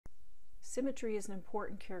Symmetry is an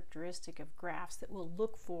important characteristic of graphs that we'll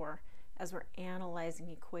look for as we're analyzing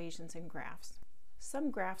equations in graphs.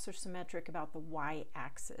 Some graphs are symmetric about the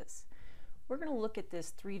y-axis. We're going to look at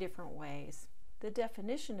this three different ways. The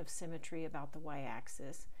definition of symmetry about the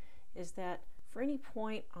y-axis is that for any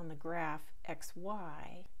point on the graph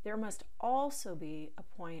xy, there must also be a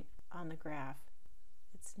point on the graph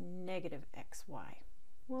that's negative xy.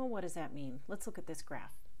 Well, what does that mean? Let's look at this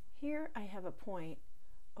graph. Here I have a point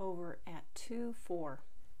over at 2, 4.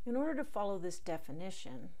 In order to follow this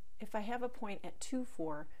definition, if I have a point at 2,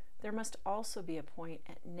 4, there must also be a point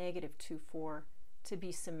at negative 2, 4 to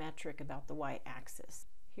be symmetric about the y-axis.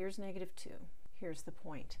 Here's negative 2. Here's the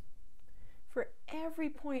point. For every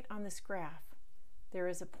point on this graph, there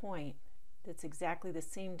is a point that's exactly the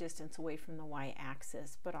same distance away from the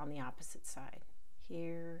y-axis, but on the opposite side.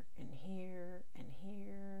 Here, and here, and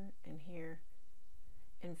here, and here.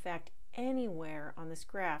 In fact, anywhere on this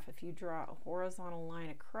graph, if you draw a horizontal line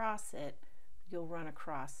across it, you'll run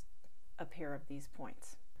across a pair of these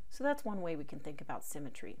points. So that's one way we can think about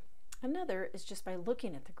symmetry. Another is just by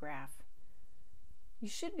looking at the graph. You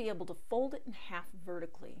should be able to fold it in half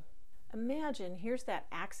vertically. Imagine here's that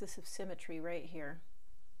axis of symmetry right here.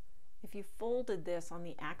 If you folded this on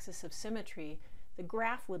the axis of symmetry, the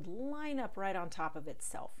graph would line up right on top of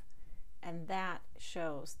itself, and that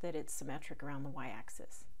shows that it's symmetric around the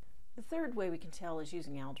y-axis. The third way we can tell is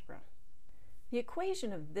using algebra. The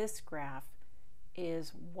equation of this graph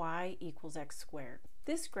is y equals x squared.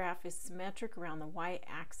 This graph is symmetric around the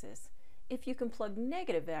y-axis if you can plug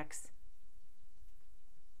negative x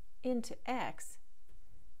into x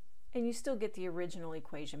and you still get the original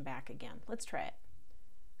equation back again. Let's try it.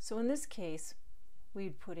 So in this case,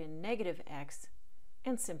 we'd put in negative x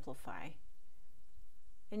and simplify,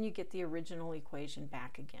 and you get the original equation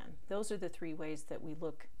back again. Those are the three ways that we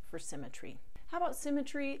look for symmetry. How about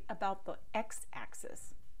symmetry about the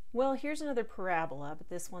x-axis? Well, here's another parabola, but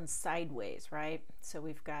this one's sideways, right? So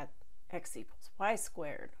we've got x equals y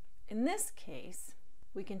squared. In this case,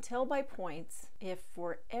 we can tell by points if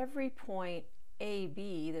for every point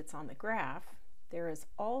AB that's on the graph, there is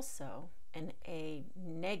also an A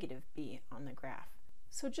negative B on the graph.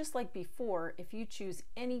 So just like before, if you choose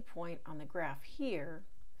any point on the graph here,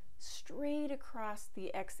 straight across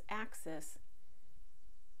the x-axis,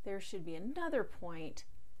 there should be another point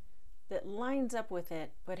that lines up with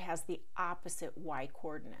it but has the opposite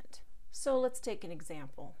y-coordinate. So let's take an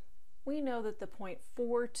example. We know that the point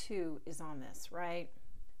 4, 2 is on this, right?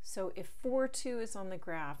 So if 4, 2 is on the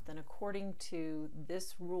graph, then according to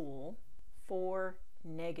this rule, 4,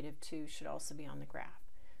 negative 2 should also be on the graph.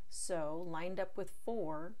 So lined up with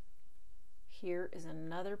 4, here is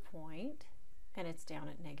another point, and it's down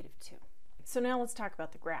at negative 2. So now let's talk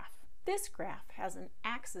about the graph. This graph has an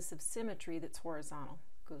axis of symmetry that's horizontal.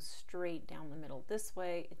 It goes straight down the middle. This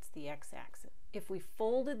way, it's the x-axis. If we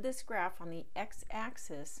folded this graph on the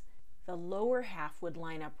x-axis, the lower half would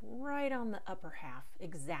line up right on the upper half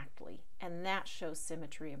exactly, and that shows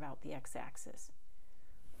symmetry about the x-axis.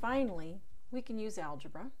 Finally, we can use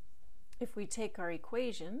algebra. If we take our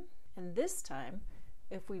equation, and this time,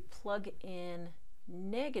 if we plug in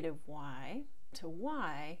negative y to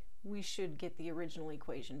y, we should get the original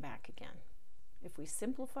equation back again. If we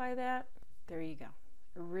simplify that, there you go.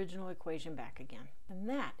 Original equation back again. And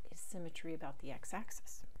that is symmetry about the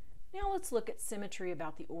x-axis. Now let's look at symmetry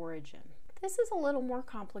about the origin. This is a little more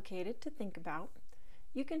complicated to think about.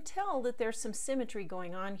 You can tell that there's some symmetry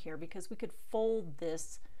going on here because we could fold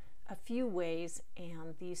this a few ways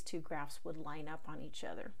and these two graphs would line up on each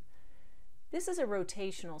other. This is a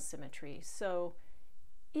rotational symmetry, so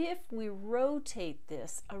if we rotate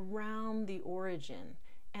this around the origin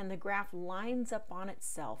and the graph lines up on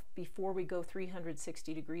itself before we go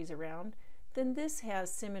 360 degrees around, then this has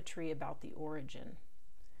symmetry about the origin.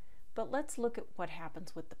 But let's look at what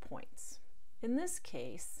happens with the points. In this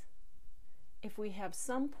case, if we have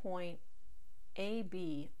some point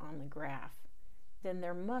AB on the graph, then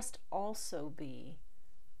there must also be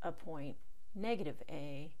a point negative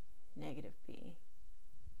A, negative B,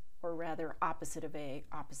 or rather opposite of A,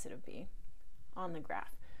 opposite of B on the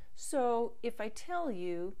graph. So if I tell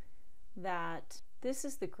you that this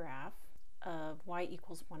is the graph of y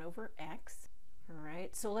equals 1 over x, all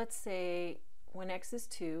right, so let's say when x is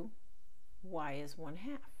 2, y is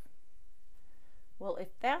 1/2. Well,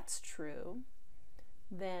 if that's true,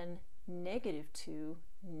 then negative 2,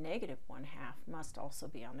 negative 1/2 must also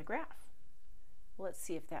be on the graph. Let's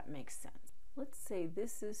see if that makes sense. Let's say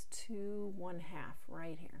this is 2, 1/2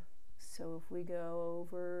 right here. So if we go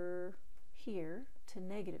over here to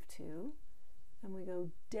negative 2 and we go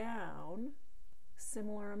down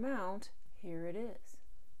similar amount, here it is.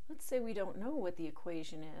 Let's say we don't know what the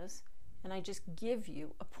equation is, and I just give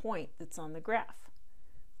you a point that's on the graph.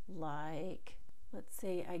 Like, let's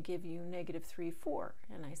say I give you -3, 4,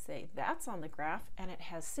 and I say that's on the graph and it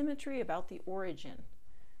has symmetry about the origin.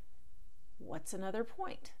 What's another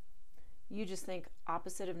point? You just think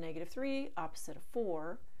opposite of -3, opposite of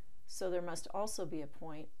 4, so there must also be a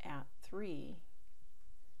point at 3,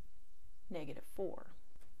 -4.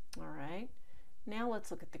 All right, now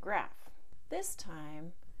let's look at the graph. This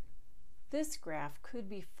time, this graph could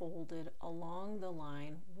be folded along the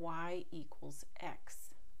line y equals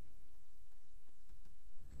x.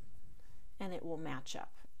 And it will match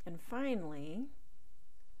up. And finally,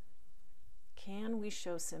 can we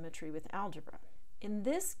show symmetry with algebra? In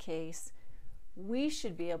this case, we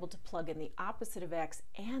should be able to plug in the opposite of x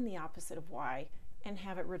and the opposite of y and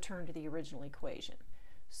have it return to the original equation.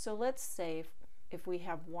 So let's say if we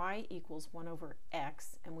have y equals 1 over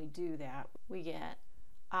x, and we do that, we get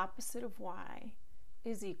opposite of y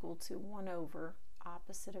is equal to 1 over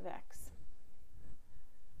opposite of x.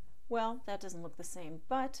 Well, that doesn't look the same,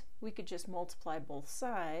 but we could just multiply both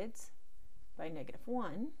sides by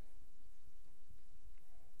 -1,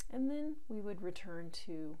 and then we would return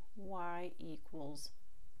to y equals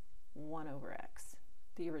 1 over x.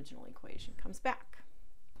 The original equation comes back.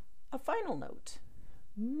 A final note,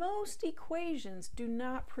 most equations do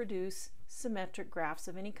not produce symmetric graphs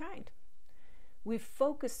of any kind. We've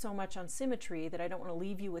focused so much on symmetry that I don't want to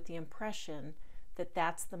leave you with the impression that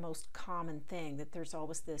that's the most common thing, that there's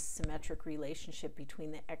always this symmetric relationship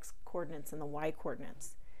between the x coordinates and the y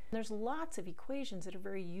coordinates. There's lots of equations that are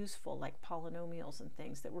very useful, like polynomials and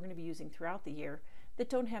things that we're going to be using throughout the year that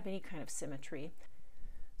don't have any kind of symmetry.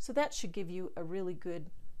 So that should give you a really good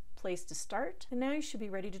place to start, and now you should be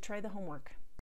ready to try the homework.